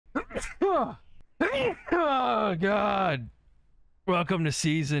Oh, oh God. Welcome to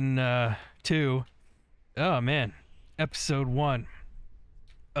season 2. Oh man. Episode 1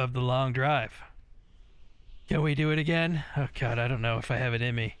 of The Long Drive. Can we do it again? Oh God, I don't know if I have it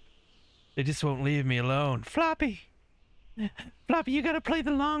in me. They just won't leave me alone. Floppy! Floppy, you gotta play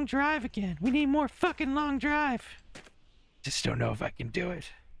The Long Drive again. We need more fucking Long Drive. Just don't know if I can do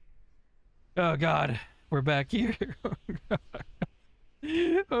it. Oh God, we're back here.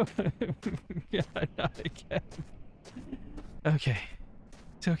 Oh God, not again. Okay.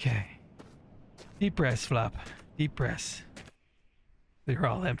 It's okay. Deep breaths, Flop. Deep breaths. They're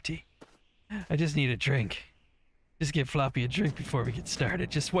all empty. I just need a drink. Just give Floppy a drink before we get started.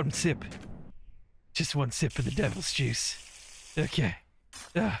 Just one sip. Just one sip of the devil's juice. Okay.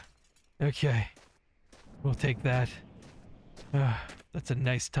 Okay. We'll take that. That's a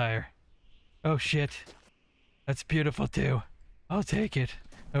nice tire. Oh shit. That's beautiful too. I'll take it.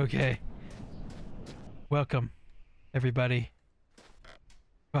 Okay. Welcome, everybody.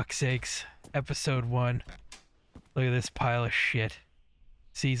 Fuck's sakes. Episode 1. Look at this pile of shit.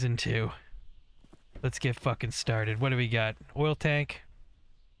 Season 2. Let's get fucking started. What do we got? Oil tank.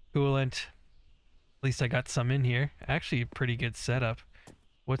 Coolant. At least I got some in here. Actually, a pretty good setup.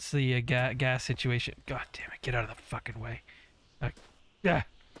 What's the gas situation? God damn it. Get out of the fucking way. Yeah.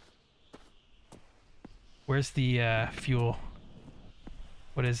 Where's the fuel?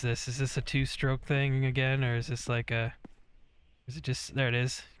 What is this? Is this a 2-stroke thing again? Or is this like a... Is it just... There it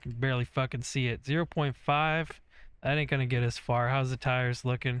is. You can barely fucking see it. 0.5. That ain't gonna get us far. How's the tires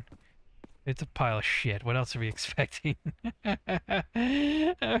looking? It's a pile of shit. What else are we expecting? Oh,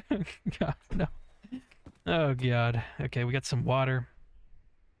 God, no. Oh, God. Okay, we got some water.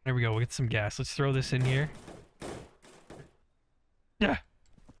 There we go. We got some gas. Let's throw this in here. Yeah.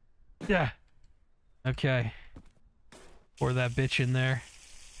 Yeah. Okay. Pour that bitch in there.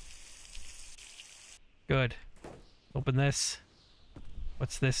 Good. Open this.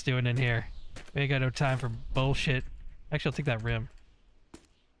 What's this doing in here? We ain't got no time for bullshit. Actually, I'll take that rim.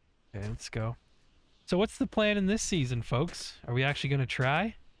 Okay, let's go. So what's the plan in this season, folks? Are we actually going to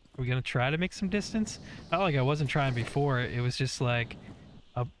try? Are we going to try to make some distance? Not like I wasn't trying before. It was just like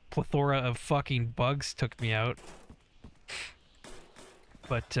a plethora of fucking bugs took me out.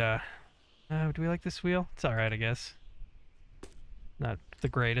 But, do we like this wheel? It's alright, I guess. Not the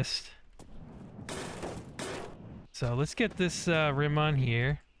greatest. So let's get this rim on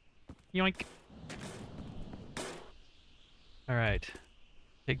here. Yoink. Alright.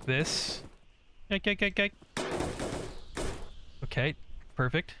 Take this. Yoink, yoink, yoink, yoink. Okay,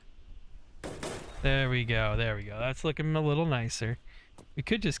 perfect. There we go, there we go. That's looking a little nicer. We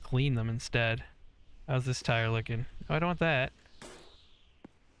could just clean them instead. How's this tire looking? Oh, I don't want that.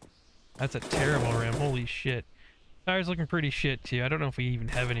 That's a terrible rim, holy shit. Tire's looking pretty shit too. I don't know if we even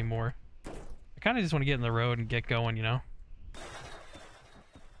have any more. I kind of just want to get in the road and get going, you know?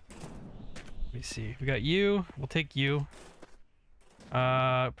 Let me see. We got you. We'll take you.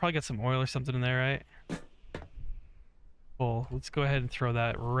 Probably got some oil or something in there, right? Well, let's go ahead and throw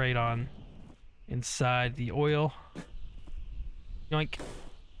that right on inside the oil. Yoink.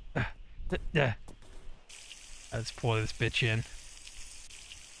 Let's pull this bitch in.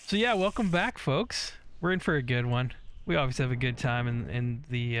 So yeah, welcome back, folks. We're in for a good one. We always have a good time in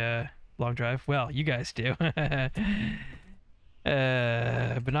the long drive. Well, you guys do.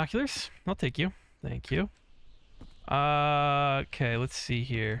 Binoculars? I'll take you. Thank you. Okay, let's see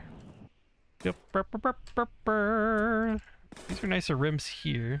here. These are nicer rims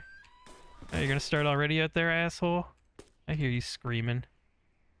here. Oh, you're gonna start already out there, asshole? I hear you screaming.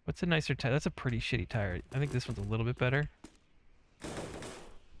 What's a nicer tire? That's a pretty shitty tire. I think this one's a little bit better.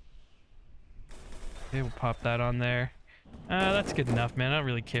 Okay, we'll pop that on there. That's good enough, man. I don't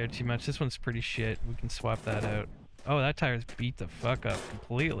really care too much. This one's pretty shit. We can swap that out. Oh, that tire's beat the fuck up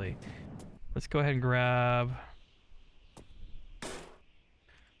completely. Let's go ahead and grab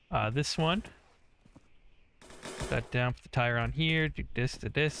this one. Put that down, put the tire on here, do this to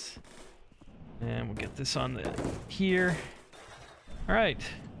this. And we'll get this on the here. Alright.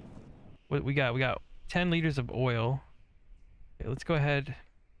 What we got? We got 10 liters of oil. Okay, let's go ahead.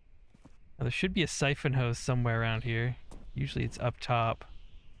 Now, there should be a siphon hose somewhere around here. Usually it's up top.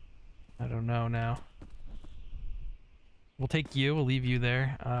 I don't know now. We'll take you. We'll leave you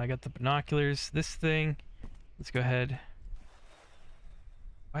there. I got the binoculars. This thing. Let's go ahead.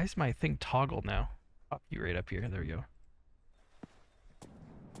 Why is my thing toggled now? Pop you right up here. There we go.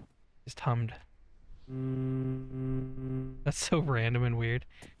 Just hummed. That's so random and weird.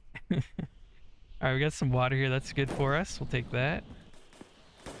 Alright, we got some water here. That's good for us. We'll take that.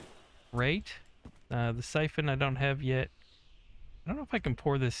 Great. The siphon I don't have yet. I don't know if I can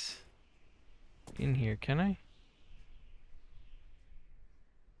pour this in here, can I? I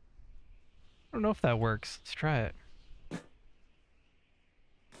don't know if that works. Let's try it.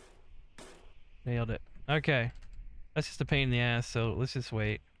 Nailed it. Okay. That's just a pain in the ass, so let's just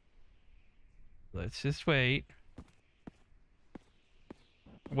wait. Let's just wait.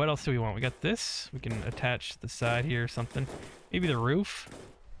 What else do we want? We got this. We can attach to the side here or something. Maybe the roof.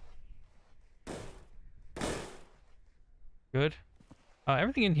 Good.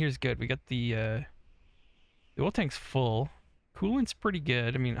 Everything in here is good. We got the oil tank's full. Coolant's pretty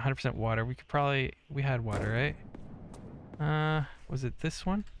good. I mean, 100% water. We could probably... We had water, right? Was it this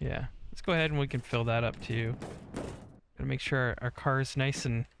one? Yeah. Let's go ahead and we can fill that up too. Gotta make sure our car is nice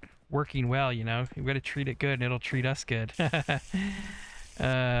and working well, you know? We gotta treat it good and it'll treat us good.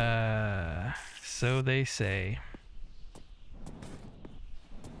 So they say.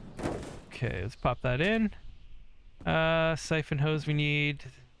 Okay, let's pop that in. Siphon hose we need.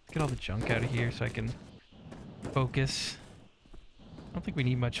 Let's get all the junk out of here so I can focus. I don't think we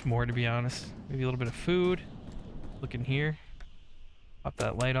need much more, to be honest. Maybe a little bit of food. Look in here. Pop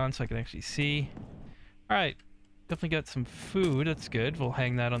that light on so I can actually see. Alright. Definitely got some food. That's good. We'll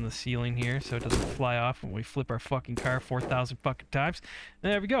hang that on the ceiling here so it doesn't fly off when we flip our fucking car 4,000 fucking times.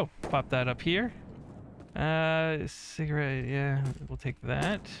 There we go. Pop that up here. Cigarette. Yeah, we'll take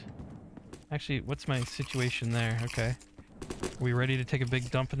that. Actually, what's my situation there? Okay. Are we ready to take a big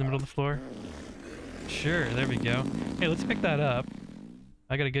dump in the middle of the floor? Sure, there we go. Hey, let's pick that up.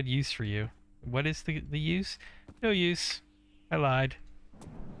 I got a good use for you. What is the use? No use. I lied.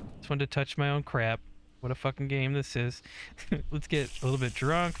 Just wanted to touch my own crap. What a fucking game this is. Let's get a little bit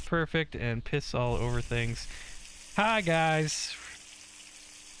drunk, perfect, and piss all over things. Hi, guys.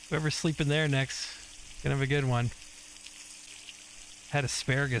 Whoever's sleeping there next, gonna have a good one. Had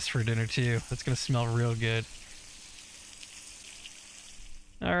asparagus for dinner, too. That's gonna smell real good.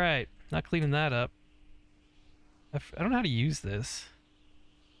 Alright, not cleaning that up. I don't know how to use this.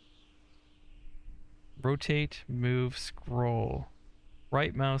 Rotate, move, scroll.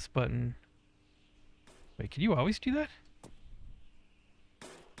 Right mouse button. Wait, can you always do that?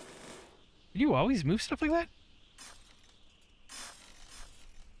 Can you always move stuff like that?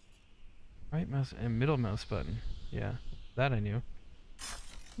 Right mouse and middle mouse button. Yeah, that I knew.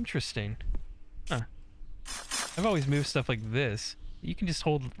 Interesting. Huh. I've always moved stuff like this. You can just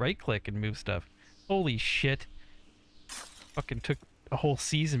hold right click and move stuff. Holy shit. Fucking took a whole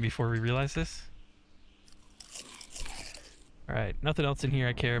season before we realized this. Alright, nothing else in here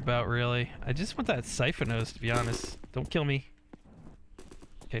I care about, really. I just want that siphon hose, to be honest. Don't kill me.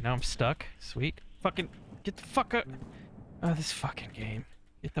 Okay, now I'm stuck. Sweet. Fucking get the fuck out. Oh, this fucking game.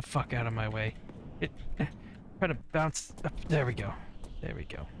 Get the fuck out of my way. Try to bounce up. There we go. There we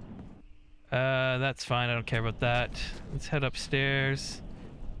go. That's fine. I don't care about that. Let's head upstairs.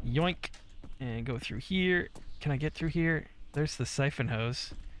 Yoink. And go through here. Can I get through here? There's the siphon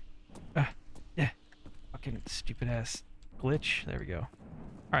hose. Yeah. Fucking stupid ass glitch. There we go.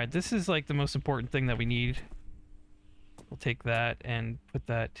 Alright, this is like the most important thing that we need. We'll take that and put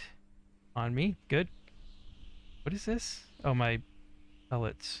that on me. Good. What is this? Oh, my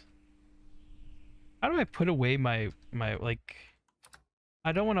pellets. How do I put away my like...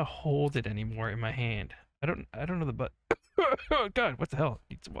 I don't want to hold it anymore in my hand. I don't know the but. Oh god, what the hell?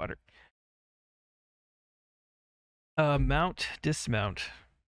 Need some water. Mount, dismount.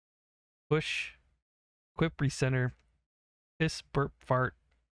 Push. Equip, recenter. Piss, burp, fart.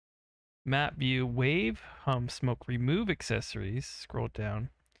 Map view, wave, hum, smoke, remove accessories. Scroll down.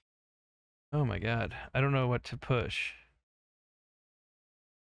 Oh my god. I don't know what to push.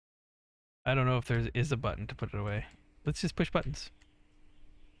 I don't know if there is a button to put it away. Let's just push buttons.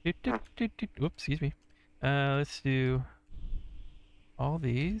 Whoops, excuse me. Let's do all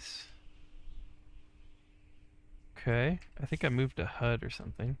these. Okay. I think I moved a HUD or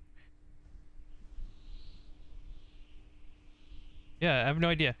something. Yeah, I have no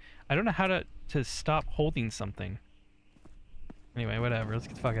idea. I don't know how to stop holding something. Anyway, whatever. Let's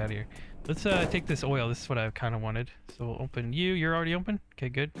get the fuck out of here. Let's take this oil. This is what I kind of wanted. So we'll open you. You're already open? Okay,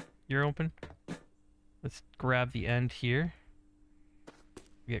 good. You're open. Let's grab the end here.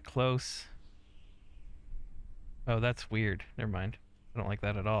 Get close. Oh, that's weird. Never mind. I don't like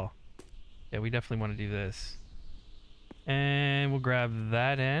that at all. Yeah, we definitely want to do this. And we'll grab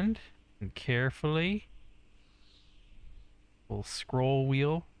that end. And carefully. We'll scroll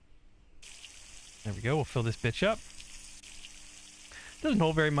wheel. There we go. We'll fill this bitch up. Doesn't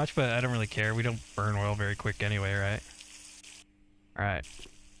hold very much, but I don't really care. We don't burn oil very quick anyway, right? Alright.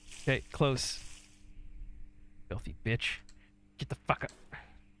 Okay, close. Filthy bitch. Get the fuck up.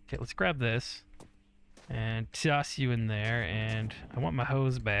 Okay, let's grab this. And toss you in there. And I want my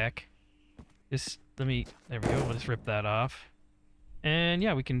hose back. Just let me, there we go. We'll just rip that off. And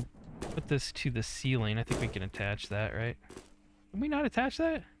yeah, we can put this to the ceiling. I think we can attach that, right? Can we not attach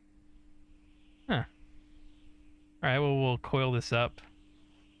that? Huh. Alright, well, we'll coil this up.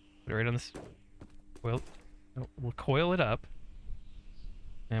 Put it right on this coil. No, we'll coil it up.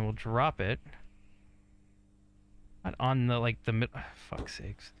 And we'll drop it. Not on the, like, the mid... Oh, fuck's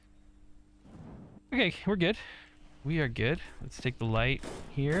sakes. Okay, we're good. We are good. Let's take the light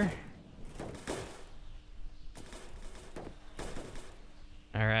here.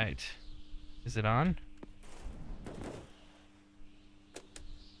 Alright. Is it on?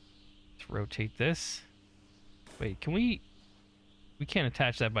 Let's rotate this. Wait, can we... We can't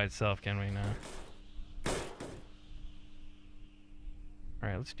attach that by itself, can we? No.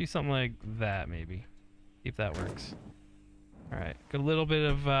 Alright, let's do something like that, maybe. See if that works. Alright, got a little bit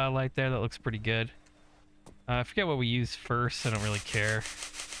of light there. That looks pretty good. I forget what we use first. I don't really care.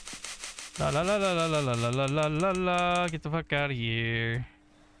 La la la la la la la la la la la. Get the fuck out of here.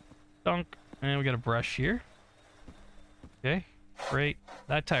 Dunk. And we got a brush here. Okay, great.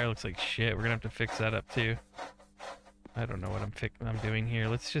 That tire looks like shit. We're gonna have to fix that up too. I don't know what I'm doing here.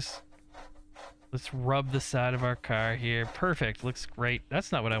 Let's rub the side of our car here. Perfect. Looks great.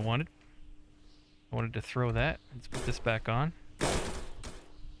 That's not what I wanted. I wanted to throw that. Let's put this back on.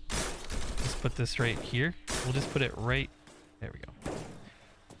 Let's put this right here. We'll just put it right... There we go.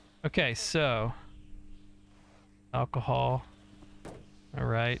 Okay, so... Alcohol.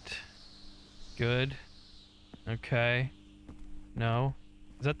 Alright. Good. Okay. No.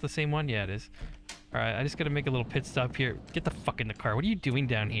 Is that the same one? Yeah, it is. Alright, I just gotta make a little pit stop here. Get the fuck in the car. What are you doing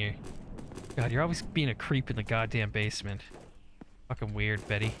down here? God, you're always being a creep in the goddamn basement. Fucking weird,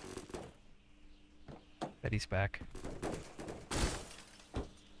 Betty. Betty's back.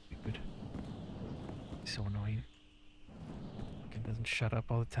 Stupid. So annoying. Fucking doesn't shut up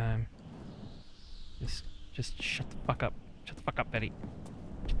all the time. Just shut the fuck up. Shut the fuck up, Betty.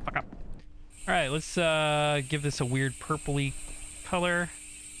 Shut the fuck up. Alright, let's give this a weird purpley color.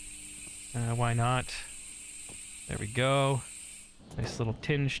 Why not? There we go. Nice little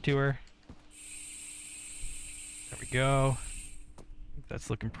tinge to her. There we go. That's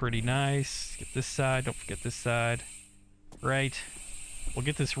looking pretty nice. Get this side. Don't forget this side. Right. We'll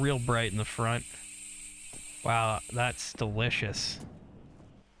get this real bright in the front. Wow, that's delicious.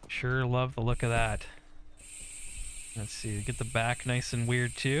 Sure love the look of that. Let's see. Get the back nice and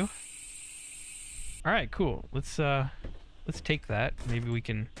weird too. All right, cool. Let's take that. Maybe we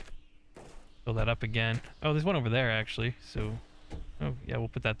can fill that up again. Oh, there's one over there actually. So, oh yeah, we'll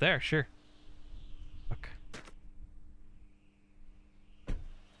put that there. Sure. Fuck.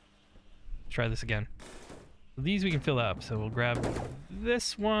 Try this again. So these we can fill up. So we'll grab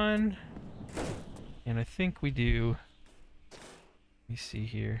this one, and I think we do. Let me see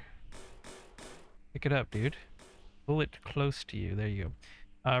here. Pick it up, dude. Pull it close to you. There you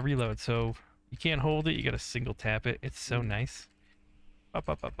go. Reload. So you can't hold it. You gotta single tap it. It's so nice. I'm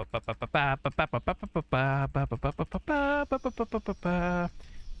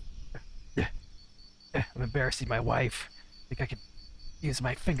embarrassing my wife. I think I can use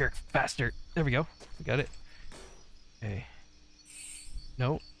my finger faster. There we go. We got it. Okay.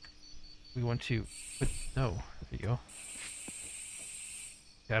 No. We want to put... No. There you go.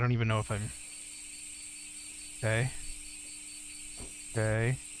 Okay, I don't even know if I'm... Okay.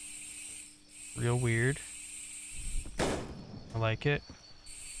 Okay. Real weird. I like it.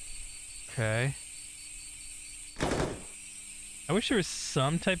 Okay. I wish there was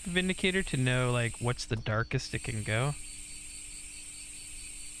some type of indicator to know, like, what's the darkest it can go.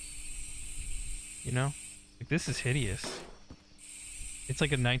 You know? Like, this is hideous. It's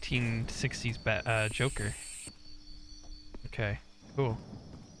like a 1960s Joker. Okay, cool.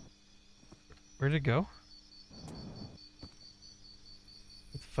 Where'd it go?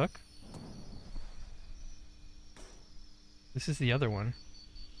 What the fuck? This is the other one.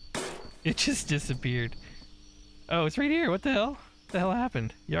 It just disappeared. Oh, it's right here. What the hell? What the hell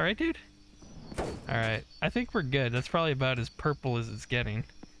happened? You alright, dude? Alright. I think we're good. That's probably about as purple as it's getting.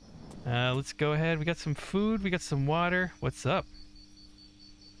 Let's go ahead. We got some food. We got some water. What's up?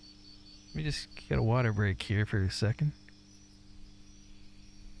 Let me just get a water break here for a second.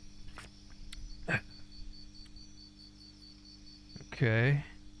 Okay.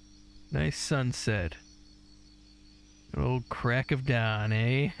 Nice sunset. Good old crack of dawn,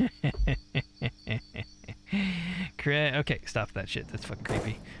 eh? Okay, stop that shit. That's fucking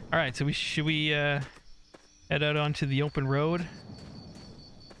creepy. Alright, so should we head out onto the open road?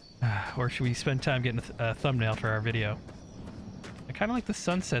 Or should we spend time getting a thumbnail for our video? I kind of like the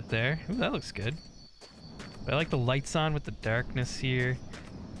sunset there. Ooh, that looks good. But I like the lights on with the darkness here.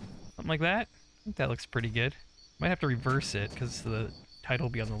 Something like that. I think that looks pretty good. Might have to reverse it because the title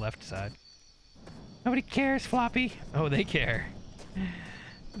will be on the left side. Nobody cares, Floppy. Oh, they care.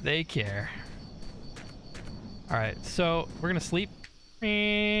 They care. Alright, so we're gonna sleep.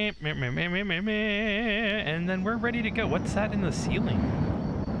 And then we're ready to go. What's that in the ceiling?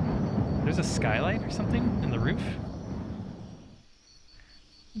 There's a skylight or something in the roof?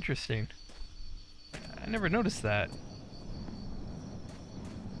 Interesting. I never noticed that.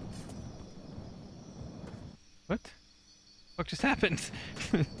 What? What just happened?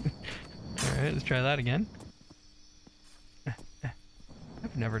 Alright, let's try that again.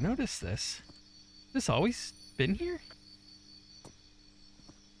 I've never noticed this. Has this always been here?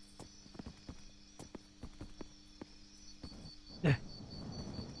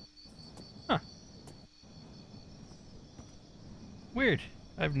 Huh. Weird.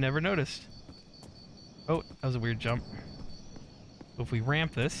 I've never noticed. Oh, that was a weird jump. So if we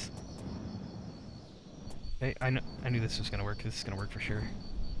ramp this... Okay, I knew this was gonna work. This is gonna work for sure.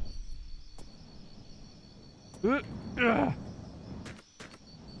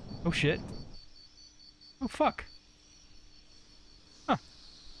 Oh shit. Oh fuck. Huh.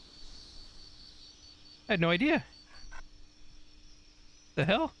 I had no idea. The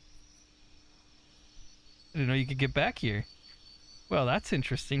hell? I didn't know you could get back here. Well, that's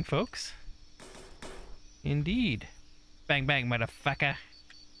interesting, folks. Indeed. Bang bang, motherfucker.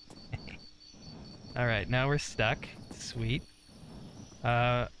 Alright, now we're stuck. Sweet.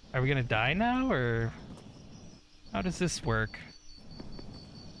 Are we gonna die now, or... How does this work?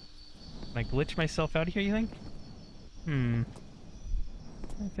 Can I glitch myself out of here, you think?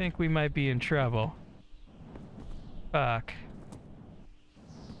 I think we might be in trouble. Fuck.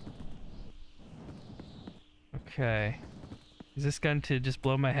 Okay. Is this going to just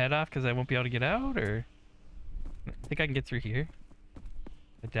blow my head off because I won't be able to get out, or... I think I can get through here.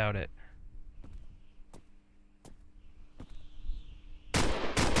 I doubt it.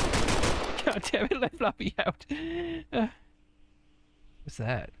 God damn it, let Floppy out. What's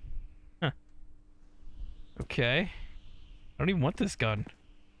that? Huh. Okay. I don't even want this gun.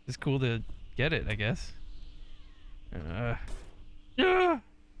 It's cool to get it, I guess.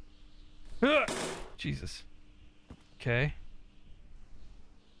 Jesus. Okay.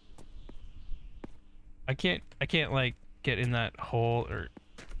 I can't like get in that hole or...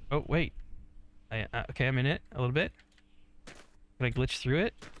 Oh, wait. Okay, I'm in it a little bit. Can I glitch through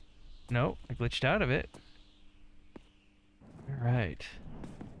it? No, I glitched out of it. Alright.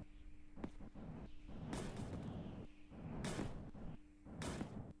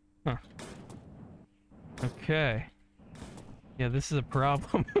 Huh. Okay. Yeah, this is a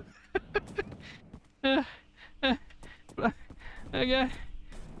problem. I got...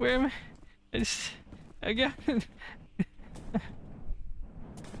 Where am I? I got... It's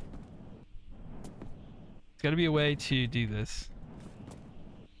gotta be a way to do this.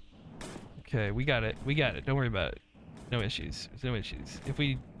 Okay, we got it. We got it. Don't worry about it. No issues. There's no issues. If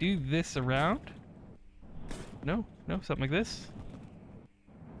we do this around... No, something like this.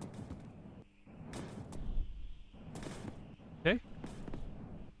 Okay.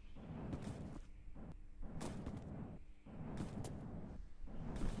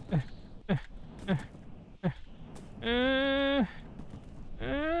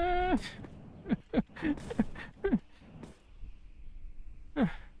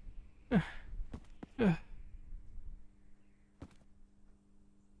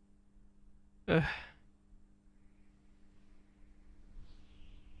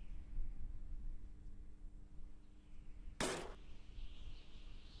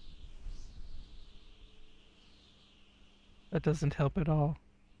 That doesn't help at all.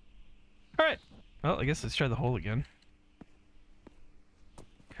 Alright. Well, I guess let's try the hole again.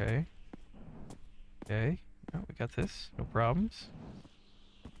 Okay. Okay. Oh, we got this. No problems.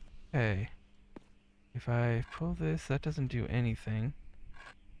 Okay. If I pull this, that doesn't do anything.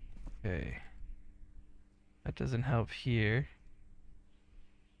 Okay. That doesn't help here.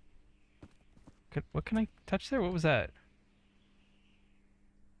 What can I touch there? What was that?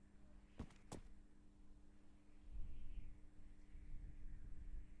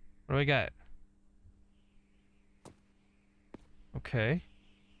 What do I got? Okay.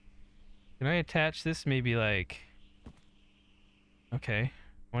 Can I attach this maybe like... Okay.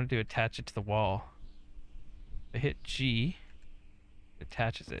 I wanted to attach it to the wall. I hit G. It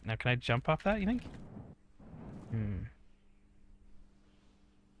attaches it. Now can I jump off that, you think?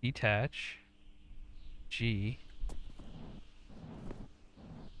 Detach. G.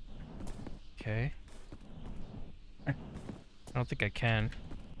 Okay. I don't think I can.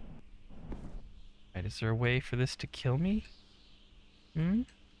 Alright, is there a way for this to kill me?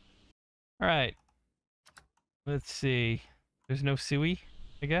 Alright. Let's see. There's no suey,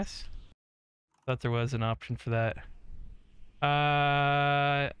 I guess? Thought there was an option for that.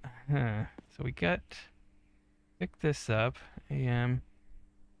 So we got... Pick this up. AM.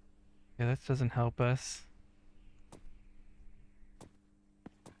 Yeah, that doesn't help us.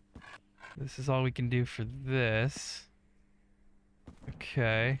 This is all we can do for this.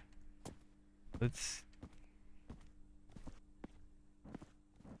 Okay. Let's...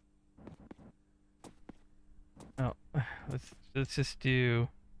 Oh, let's just do...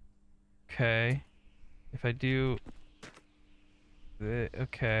 Okay. If I do...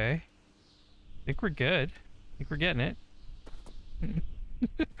 Okay. I think we're good. I think we're getting it.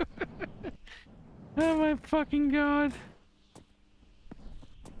 Oh my fucking god.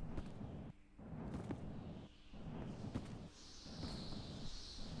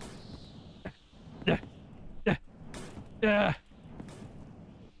 Yeah. Yeah. Yeah.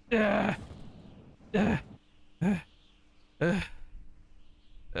 Yeah. Yeah.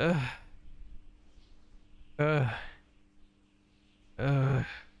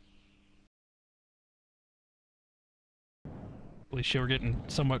 Holy shit, we're getting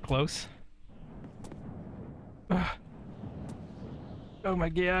somewhat close. Oh my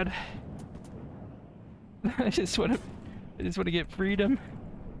god. I just want to get freedom.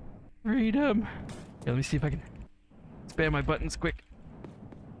 Freedom. Yeah, let me see if I can spam my buttons quick.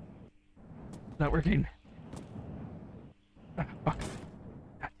 Not working. Fuck.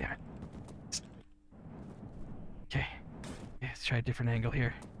 God damn it. Okay. Let's try a different angle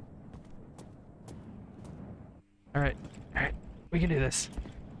here. Alright. Alright. We can do this.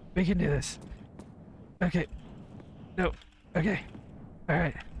 We can do this. Okay. No. Okay.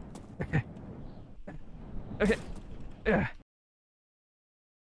 Alright. Okay. Okay. Yeah.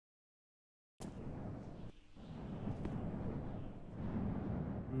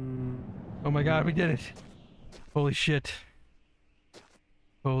 Oh my god, we did it. Holy shit.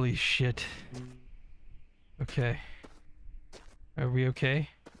 Holy shit. Okay. Are we okay?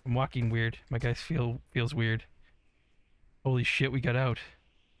 I'm walking weird. My guy feels weird. Holy shit, we got out.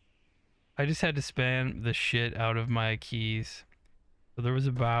 I just had to spam the shit out of my keys. So there was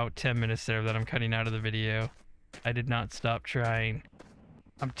about 10 minutes there that I'm cutting out of the video. I did not stop trying.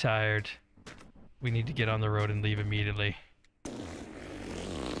 I'm tired. We need to get on the road and leave immediately.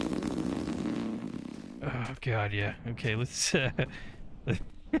 Oh god, yeah. Okay, let's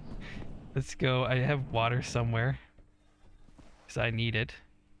let's go. I have water somewhere. Because I need it.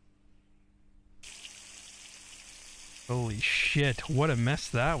 Holy shit, what a mess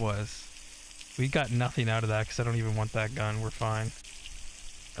that was. We got nothing out of that because I don't even want that gun. We're fine.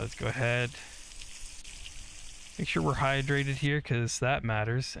 Let's go ahead. Make sure we're hydrated here because that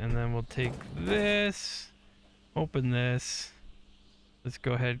matters. And then we'll take this. Open this. Let's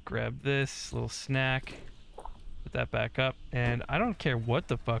go ahead, grab this little snack. Put that back up. And I don't care what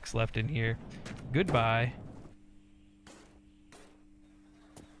the fuck's left in here. Goodbye.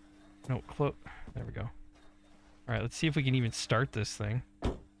 No, there we go. Alright, let's see if we can even start this thing.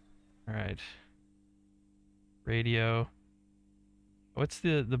 Alright. Radio. What's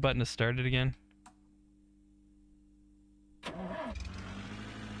the button to start it again?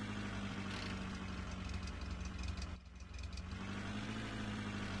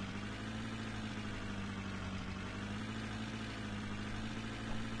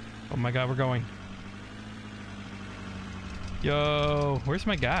 Oh my god, we're going. Yo, where's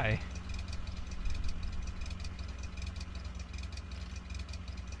my guy?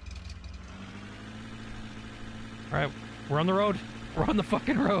 Alright, we're on the road. We're on the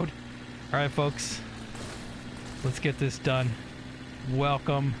fucking road. Alright, folks. Let's get this done.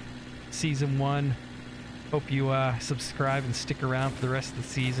 Welcome. Season 1. Hope you subscribe and stick around for the rest of the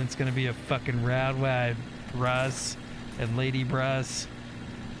season. It's gonna be a fucking rad ride, bruz and lady bruz.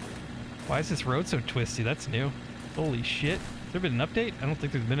 Why is this road so twisty? That's new. Holy shit. Has there been an update? I don't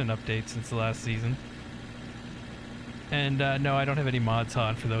think there's been an update since the last season. And no, I don't have any mods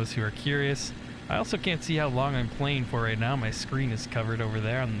on for those who are curious. I also can't see how long I'm playing for right now. My screen is covered over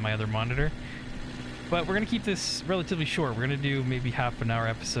there on my other monitor. But we're going to keep this relatively short. We're going to do maybe half-an-hour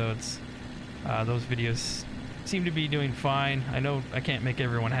episodes. Those videos seem to be doing fine. I know I can't make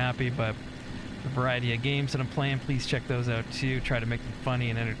everyone happy, but the variety of games that I'm playing, please check those out too. Try to make them funny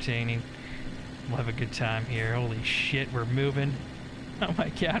and entertaining. We'll have a good time here. Holy shit, we're moving. Oh my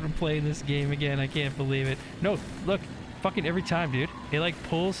god, I'm playing this game again. I can't believe it. No, look. Fucking every time, dude. It like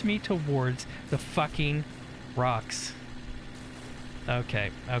pulls me towards the fucking rocks. Okay,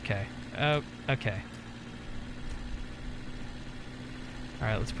 okay. Oh, okay.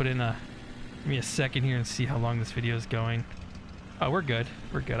 Alright, let's put in a... Give me a second here and see how long this video is going. Oh, we're good.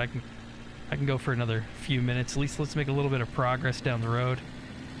 We're good. I can I can go for another few minutes. At least let's make a little bit of progress down the road.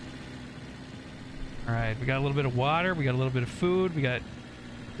 Alright, we got a little bit of water, we got a little bit of food, we got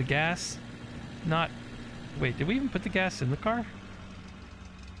the gas. Not... Wait, did we even put the gas in the car?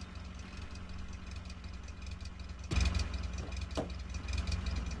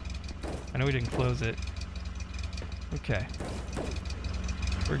 I know we didn't close it. Okay.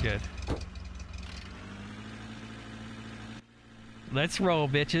 We're good. Let's roll,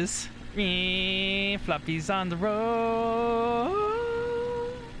 bitches. Floppy's on the road.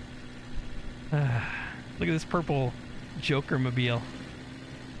 Look at this purple Joker mobile.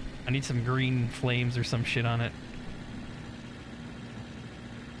 I need some green flames or some shit on it.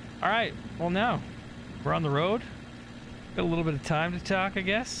 Alright, well now, we're on the road. Got a little bit of time to talk, I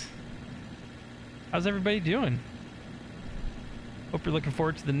guess. How's everybody doing? Hope you're looking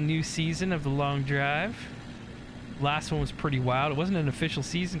forward to the new season of The Long Drive. Last one was pretty wild. It wasn't an official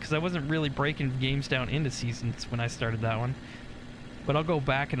season because I wasn't really breaking games down into seasons when I started that one. But I'll go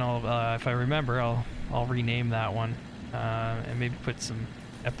back and I'll, if I remember, I'll rename that one and maybe put some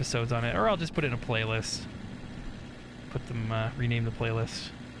episodes on it, or I'll just put it in a playlist. Put them, rename the playlist.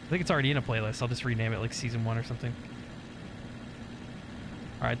 I think it's already in a playlist. I'll just rename it like season 1 or something.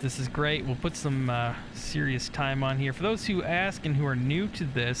 Alright, this is great. We'll put some serious time on here. For those who ask and who are new to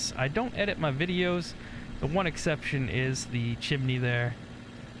this, I don't edit my videos. The one exception is the chimney there,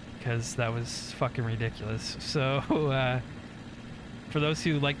 because that was fucking ridiculous. So, for those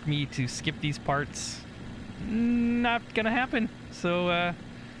who like me to skip these parts, not gonna happen. So,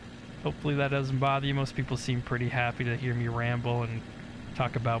 hopefully that doesn't bother you. Most people seem pretty happy to hear me ramble and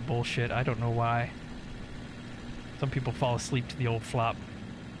talk about bullshit. I don't know why. Some people fall asleep to the old flop.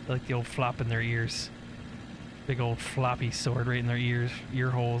 They like the old flop in their ears. Big old floppy sword right in their ear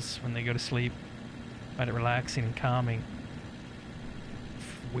holes when they go to sleep. Find it relaxing and calming.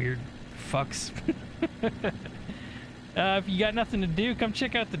 Weird fucks. If you got nothing to do, come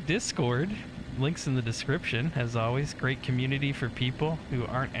check out the Discord. Links in the description, as always. Great community for people who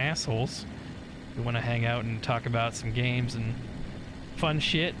aren't assholes, who want to hang out and talk about some games and fun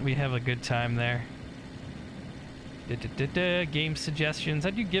shit. We have a good time there. Game suggestions.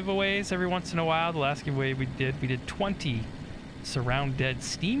 I do giveaways every once in a while. The last giveaway we did 20 Surround Dead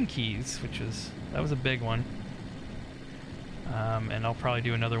Steam keys, that was a big one. And I'll probably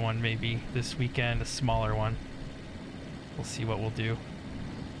do another one maybe this weekend, a smaller one. We'll see what we'll do.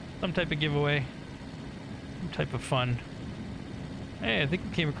 Some type of giveaway. Some type of fun. Hey, I think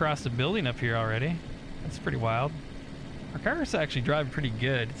we came across a building up here already. That's pretty wild. Our car is actually driving pretty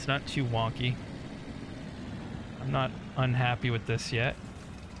good. It's not too wonky. I'm not unhappy with this yet.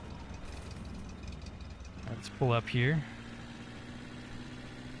 Let's pull up here.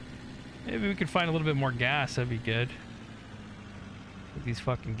 Maybe we could find a little bit more gas. That'd be good. These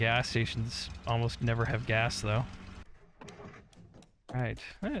fucking gas stations almost never have gas, though. Alright.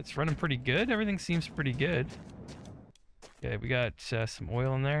 It's running pretty good. Everything seems pretty good. Okay, we got some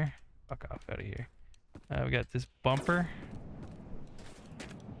oil in there. Fuck off out of here. We got this bumper.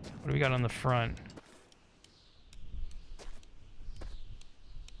 What do we got on the front?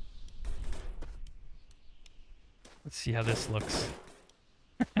 Let's see how this looks.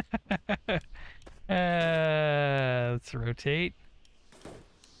 Let's rotate.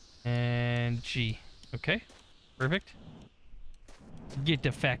 And G. Okay. Perfect. Get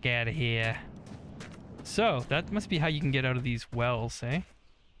the fuck out of here. So, that must be how you can get out of these wells, eh?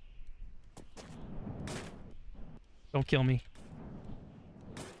 Don't kill me.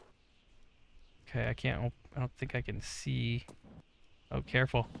 Okay, I don't think I can see. Oh,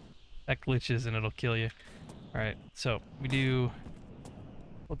 careful. That glitches and it'll kill you. Alright, so we'll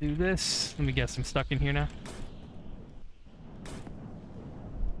do this. Let me guess, I'm stuck in here now.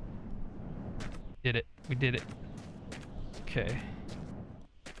 Did it. We did it. Okay.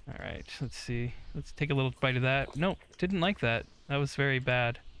 Alright, let's see. Let's take a little bite of that. Nope, didn't like that. That was very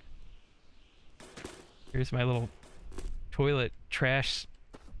bad. Here's my little toilet trash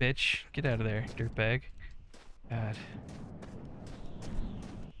bitch. Get out of there, dirtbag. God.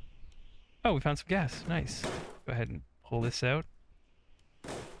 Oh, we found some gas. Nice. Go ahead and pull this out.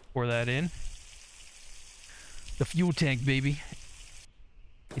 Pour that in. The fuel tank, baby.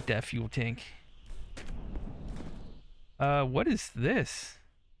 Get that fuel tank. What is this?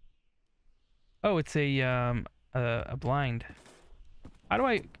 Oh, it's a blind. How do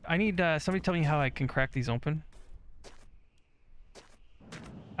I need, somebody tell me how I can crack these open.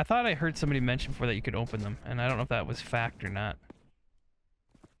 I thought I heard somebody mention before that you could open them, and I don't know if that was fact or not.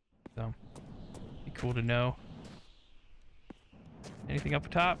 So, be cool to know. Anything up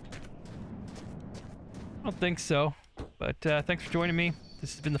top? I don't think so, but thanks for joining me.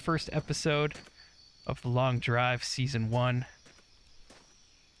 This has been the first episode of The Long Drive Season 1.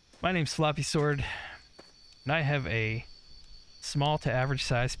 My name's FloppySword, and I have a small to average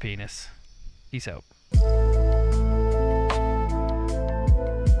size penis. Peace out.